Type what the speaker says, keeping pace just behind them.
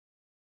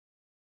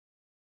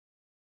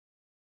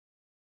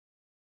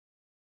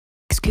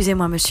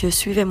Excusez-moi, monsieur,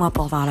 suivez-moi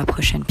pour voir la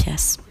prochaine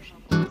pièce.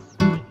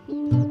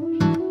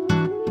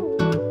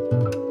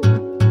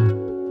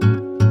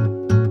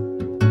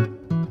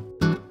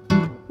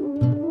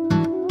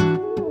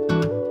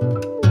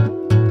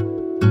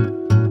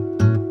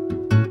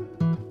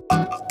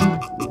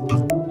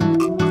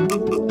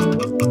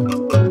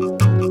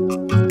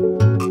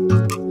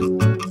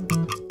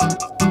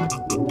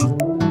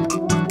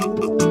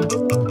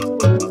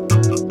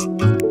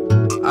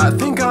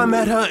 I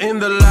met her in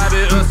the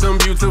lobby of some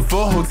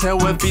beautiful hotel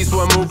where feet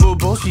were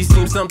movable. She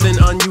seemed something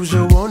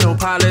unusual, no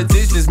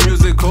politics, just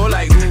musical.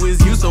 Like, who is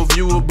you, so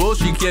viewable?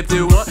 She kept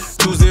it 1,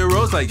 2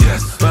 zeros, like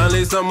yes.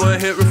 Finally someone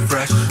hit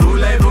refresh.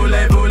 Boule,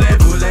 boule, boule,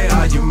 boule.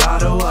 Are you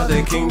model of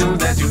the kingdoms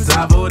that you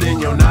toppled in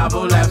your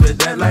novel? Laugh at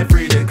that like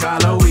Frida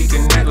Kahlo. We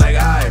connect like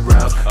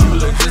eyebrows. You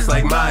look just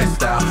like my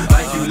style,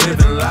 like you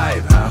living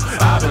life.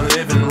 How I've been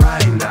living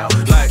right now.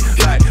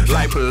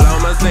 Like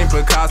Paloma, St.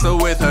 Picasso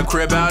with her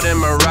crib out in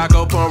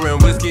Morocco, pouring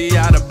whiskey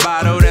out a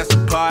bottle, that's a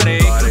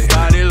party.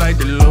 Body like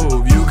the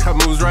Louvre, you got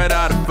moves right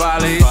out of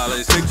Bali.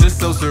 Picture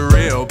so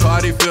surreal,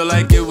 party feel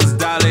like it was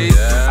Dolly.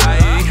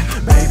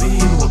 Baby,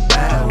 you a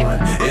bad one,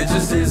 it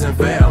just isn't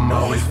fair. I'm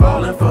always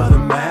falling for the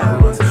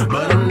mad ones,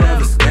 but I'm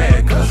never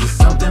scared, cause there's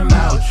something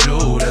about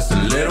you that's a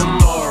little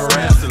more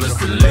rap, just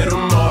a little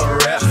more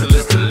rap,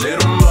 just a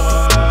little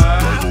more.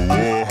 Like a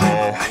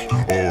Warhol,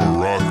 or a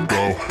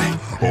Roscoe,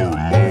 or a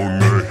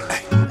Monet,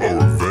 or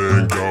a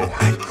Van Gogh,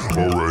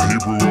 or a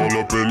Hebrew all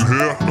up in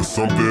here, or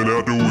something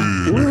out the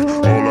weed.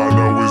 All I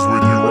know is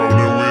when you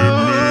rollin' with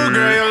me.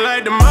 Girl, you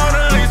like the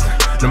Mona Lisa,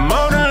 the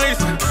Mona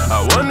Lisa. I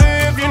wonder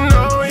if you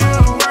know you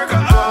work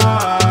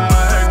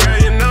hard. Girl,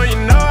 you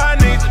know I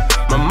need you,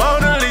 my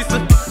Mona Lisa.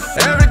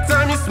 Every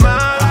time you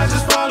smile, I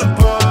just fall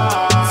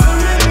apart. To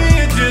me,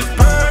 you're just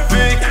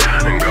perfect.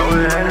 And go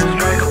ahead and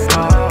strike a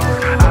pose.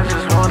 I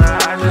just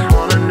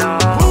wanna know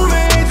who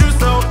made you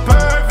so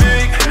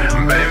perfect.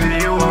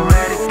 Baby, you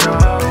already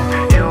know.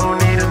 You don't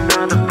need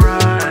another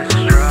brush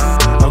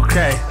stroke.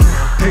 Okay,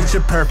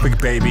 picture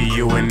perfect, baby,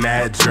 you in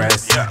that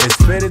dress. It's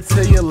fitted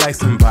to you like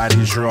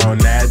somebody drew on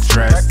that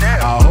dress.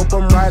 I hope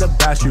I'm right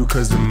about you,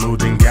 cause the mood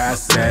done got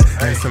set.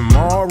 And some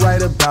more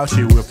right about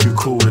you if you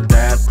cool with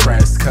that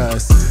press.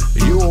 Cause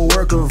you a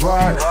work of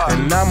art,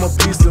 and I'm a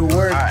piece of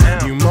work.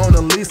 You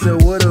Mona Lisa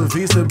with a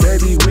visa,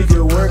 baby, we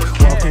could work.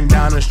 Walking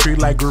down the street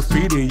like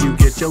graffiti, you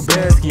get your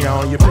basket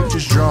on. Your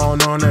pictures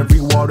drawn on every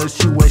wall that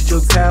you waste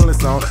your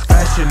talents on.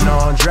 Fashion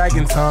on,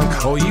 dragon tongue,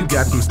 oh you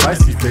got them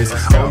spicy fists.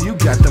 Oh you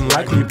got them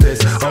like me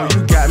pissed. Oh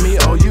you got me,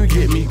 oh you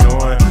get me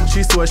going.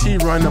 She swear she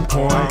run the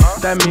point,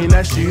 that mean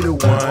that she the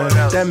one.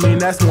 That mean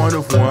that's one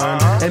of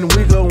one, and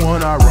we go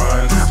on our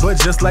run. But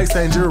just like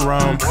Saint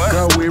Jerome,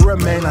 girl we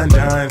remain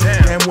undone.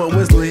 And what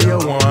was Leo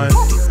one?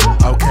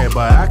 Okay,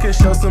 but I can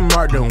show some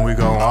art, then we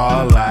gon'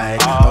 all like.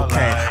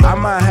 Okay, I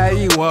might have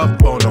you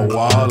up on the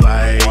wall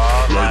like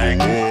a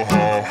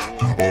Warhol,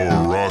 or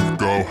a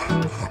Roscoe,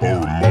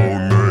 or a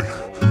Monet,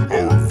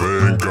 or a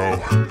Van Gogh,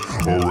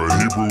 or a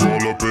Hebrew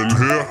all up in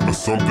here, or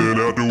something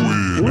out the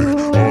weed.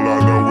 All I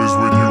know is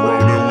when you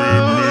rollin' with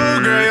me.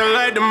 Girl, you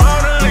like the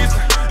Mona Lisa,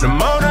 the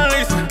Mona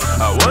Lisa.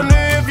 I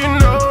wonder if you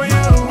know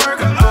you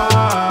work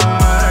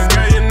hard.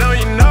 Girl, you know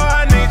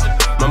I need you,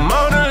 my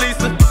Mona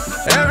Lisa.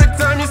 Every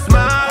time you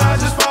smile, I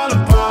just fall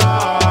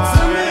apart.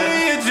 To me,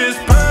 you're just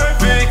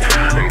perfect.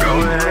 And go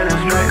ahead and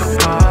strike a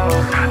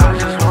pose. I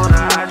just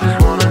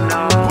wanna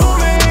know who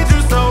made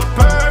you so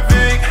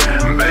perfect.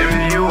 Baby,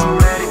 you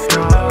already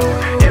know.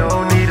 You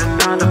don't need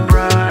another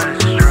brush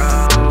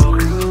stroke.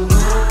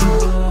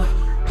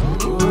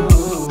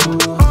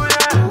 Oh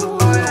yeah,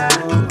 oh yeah,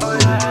 oh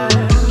yeah.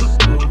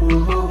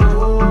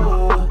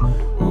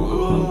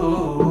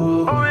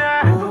 Oh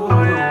yeah,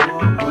 oh yeah,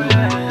 oh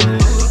yeah.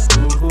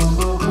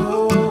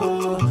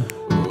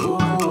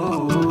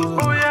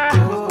 Oh yeah,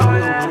 oh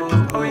yeah,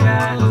 oh yeah, oh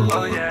yeah,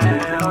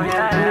 oh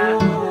yeah.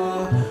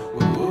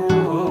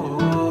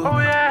 Oh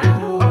yeah,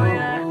 oh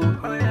yeah,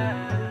 oh yeah.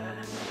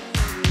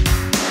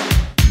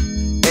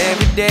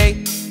 Every day,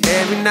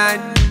 every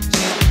night,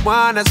 she's the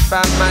one that's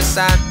by my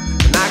side,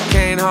 and I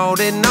can't hold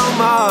it no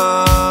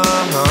more.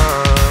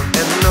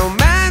 And no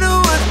matter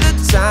what the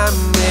time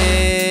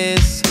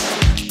is,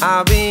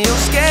 I'll be on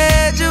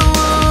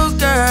schedule,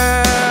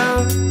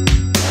 girl.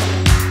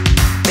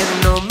 And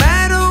no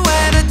matter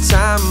where the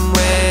time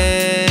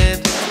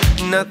went,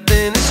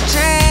 nothing has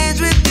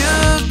changed with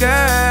you,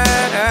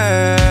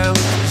 girl.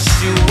 'Cause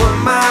you were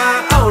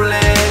my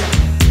only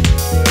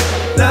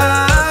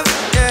love,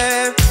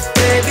 yeah.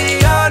 Baby,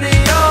 you're the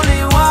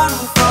only one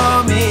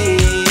for me,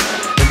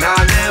 and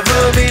I'll never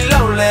be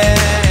lonely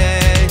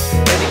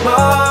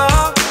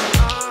anymore.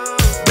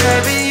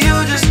 Baby, you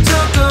just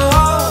took a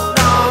hold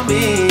on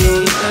me,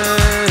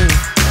 yeah.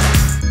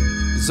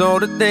 'Cause all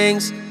the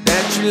things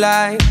that you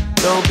like,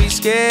 don't be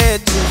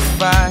scared to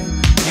fight.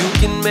 You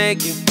can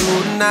make it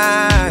through the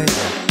night.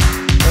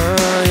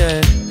 Oh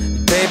yeah.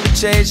 Paper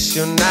chase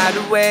your night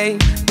away.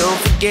 Don't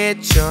forget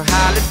your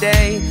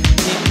holiday.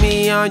 Keep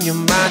me on your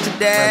mind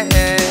today.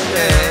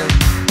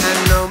 And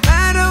no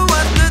matter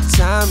what the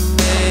time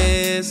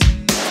is,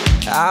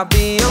 I'll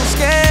be on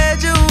schedule.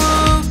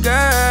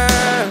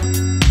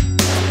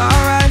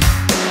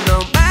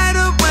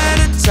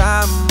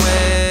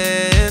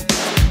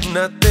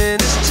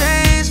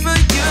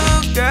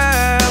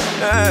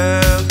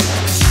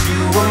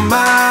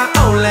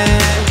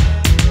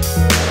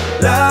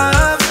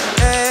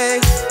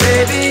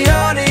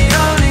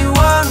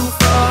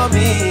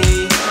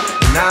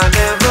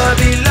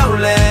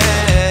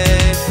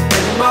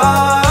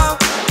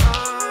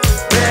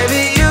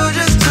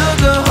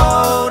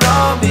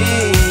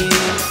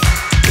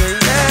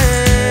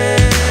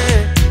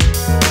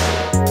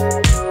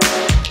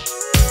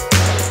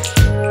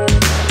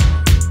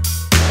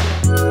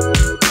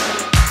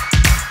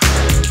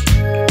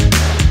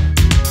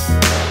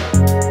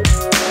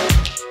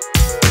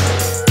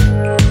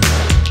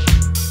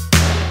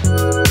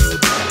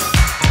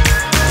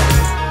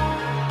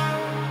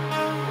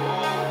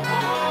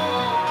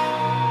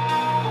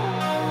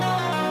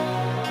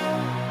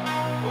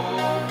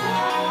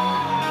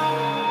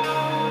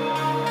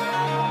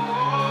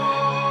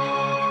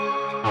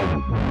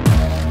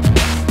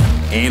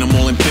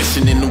 Animal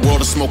ambition in the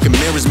world of smoke and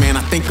mirrors, man,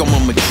 I think I'm a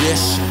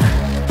magician.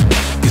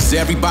 Cause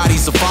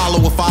everybody's a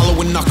follower,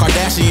 following the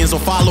Kardashians or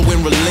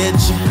following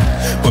religion.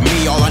 But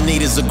me, all I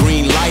need is a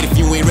green light. If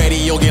you ain't ready,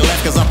 you'll get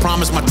left, cause I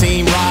promise my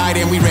team ride.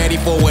 And we ready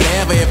for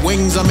whatever. If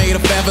wings are made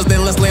of feathers,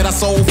 then let's let our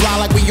soul fly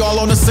like we all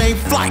on the same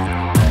flight.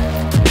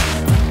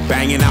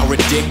 Banging out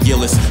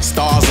ridiculous,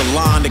 stars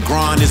aligned, the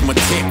grind is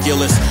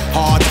meticulous.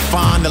 Hard to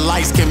find, the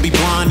lights can be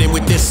blinding.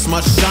 With this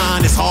much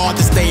shine, it's hard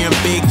to stay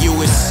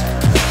ambiguous.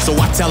 So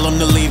I tell them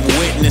to leave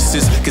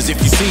witnesses, cause if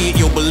you see it,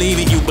 you'll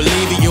believe it,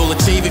 you'll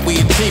achieve it, we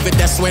achieve it.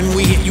 That's when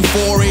we hit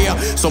euphoria.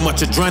 So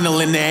much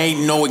adrenaline, there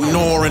ain't no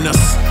ignoring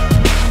us.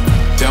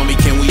 Tell me,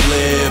 can we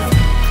live?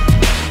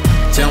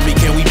 Tell me,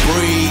 can we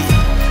breathe?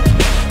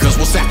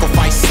 Cause we'll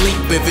sacrifice sleep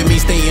if it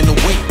means staying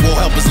awake. Will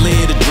help us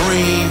live the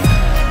dream.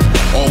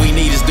 All we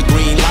need is the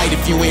green light.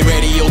 If you ain't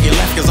ready, you'll get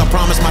left, cause I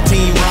promise my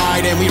team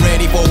ride. And we